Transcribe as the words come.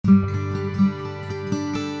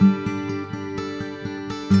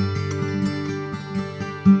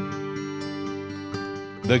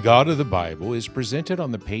The God of the Bible is presented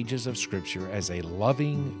on the pages of Scripture as a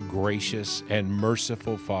loving, gracious, and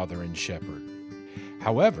merciful Father and Shepherd.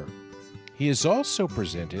 However, he is also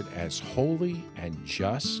presented as holy and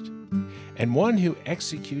just, and one who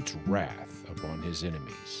executes wrath upon his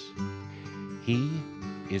enemies. He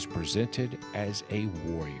is presented as a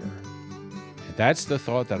warrior. And that's the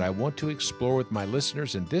thought that I want to explore with my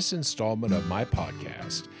listeners in this installment of my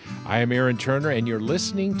podcast. I am Aaron Turner, and you're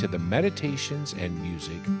listening to the Meditations and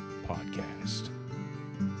Music Podcast.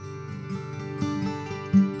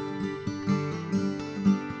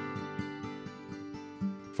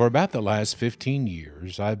 For about the last 15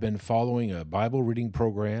 years, I've been following a Bible reading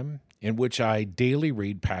program in which I daily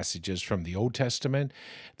read passages from the Old Testament,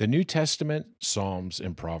 the New Testament, Psalms,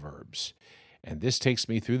 and Proverbs. And this takes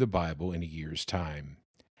me through the Bible in a year's time.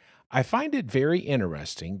 I find it very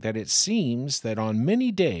interesting that it seems that on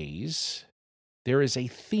many days there is a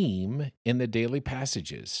theme in the daily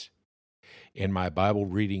passages. In my Bible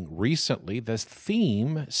reading recently, the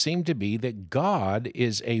theme seemed to be that God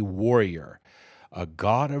is a warrior, a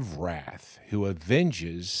God of wrath who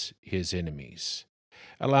avenges his enemies.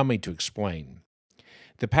 Allow me to explain.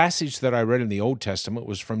 The passage that I read in the Old Testament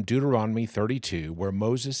was from Deuteronomy 32, where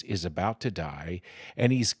Moses is about to die,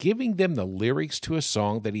 and he's giving them the lyrics to a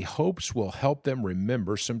song that he hopes will help them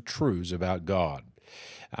remember some truths about God.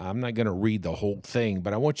 I'm not going to read the whole thing,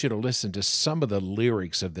 but I want you to listen to some of the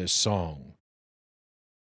lyrics of this song.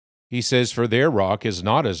 He says, "For their rock is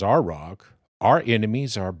not as our rock. Our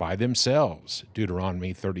enemies are by themselves."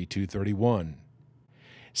 Deuteronomy 32:31.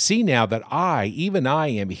 "See now that I, even I,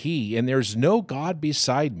 am he, and there's no God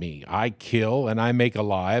beside me. I kill and I make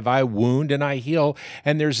alive, I wound and I heal,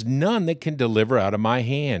 and there's none that can deliver out of my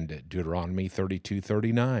hand." Deuteronomy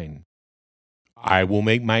 32:39. "I will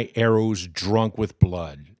make my arrows drunk with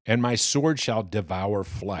blood, and my sword shall devour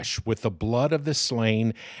flesh with the blood of the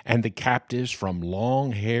slain and the captives from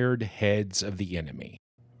long-haired heads of the enemy.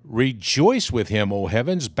 Rejoice with him, O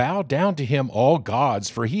heavens, bow down to him, all gods,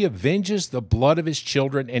 for he avenges the blood of his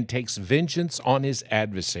children and takes vengeance on his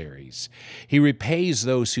adversaries. He repays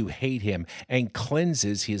those who hate him and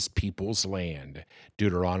cleanses his people's land."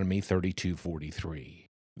 Deuteronomy 32:43.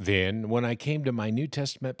 Then, when I came to my New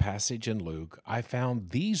Testament passage in Luke, I found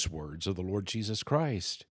these words of the Lord Jesus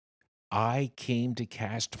Christ. "I came to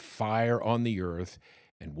cast fire on the earth,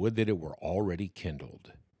 and would that it were already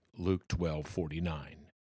kindled." Luke 12:49.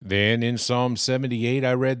 Then in Psalm 78,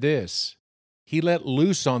 I read this. "He let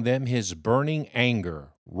loose on them his burning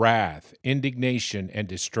anger, wrath, indignation, and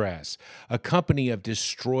distress, a company of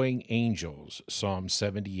destroying angels." Psalm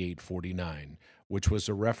 78:49, which was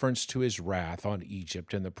a reference to his wrath on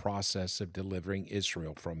Egypt in the process of delivering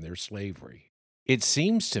Israel from their slavery. It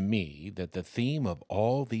seems to me that the theme of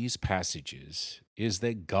all these passages is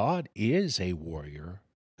that God is a warrior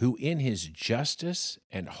who in his justice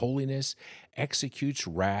and holiness executes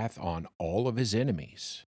wrath on all of his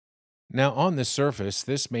enemies. Now, on the surface,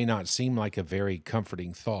 this may not seem like a very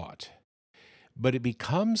comforting thought, but it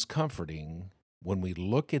becomes comforting when we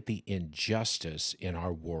look at the injustice in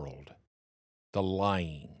our world, the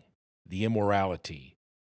lying, the immorality,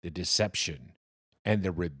 the deception, and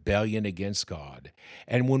the rebellion against God.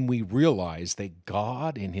 And when we realize that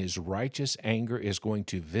God in his righteous anger is going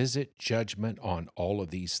to visit judgment on all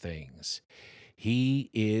of these things.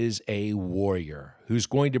 He is a warrior who's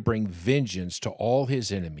going to bring vengeance to all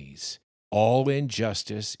his enemies. All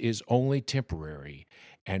injustice is only temporary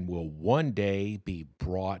and will one day be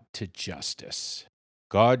brought to justice.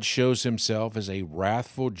 God shows himself as a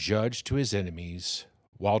wrathful judge to his enemies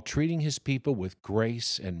while treating his people with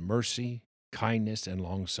grace and mercy, kindness, and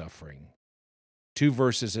long-suffering. 2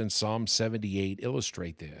 verses in Psalm 78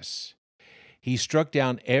 illustrate this. "He struck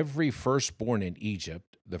down every firstborn in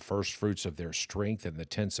Egypt, the firstfruits of their strength in the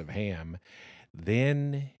tents of Ham.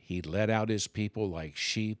 Then he led out his people like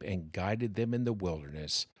sheep and guided them in the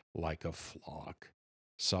wilderness like a flock."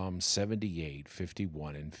 Psalm 78,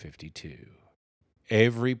 51 and 52.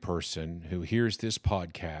 Every person who hears this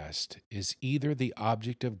podcast is either the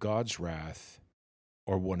object of God's wrath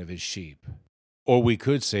or one of his sheep. Or we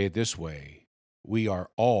could say it this way. We are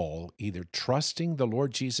all either trusting the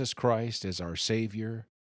Lord Jesus Christ as our Savior,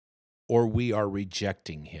 or we are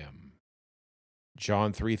rejecting him.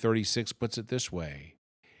 John 3:36 puts it this way.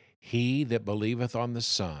 "He that believeth on the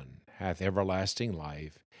Son hath everlasting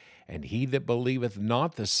life, and he that believeth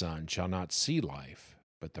not the Son shall not see life,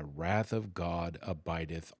 but the wrath of God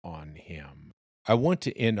abideth on him." I want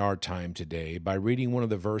to end our time today by reading one of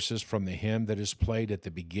the verses from the hymn that is played at the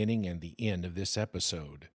beginning and the end of this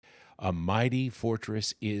episode, "A Mighty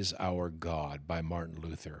Fortress is Our God" by Martin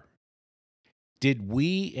Luther. Did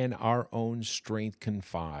we in our own strength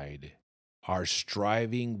confide, our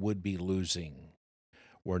striving would be losing.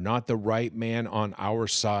 Were not the right man on our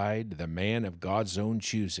side, the man of God's own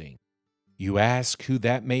choosing. You ask who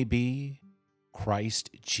that may be? Christ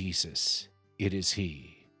Jesus, it is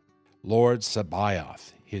He. Lord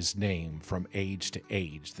Sabaoth, His name from age to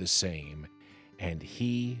age the same, and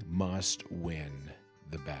He must win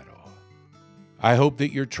the battle. I hope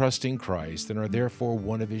that you're trusting Christ and are therefore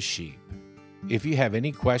one of His sheep. If you have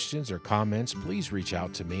any questions or comments, please reach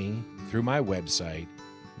out to me through my website,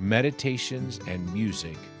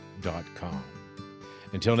 meditationsandmusic.com.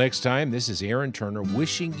 Until next time, this is Aaron Turner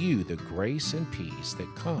wishing you the grace and peace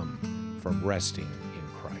that come from resting in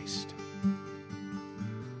Christ.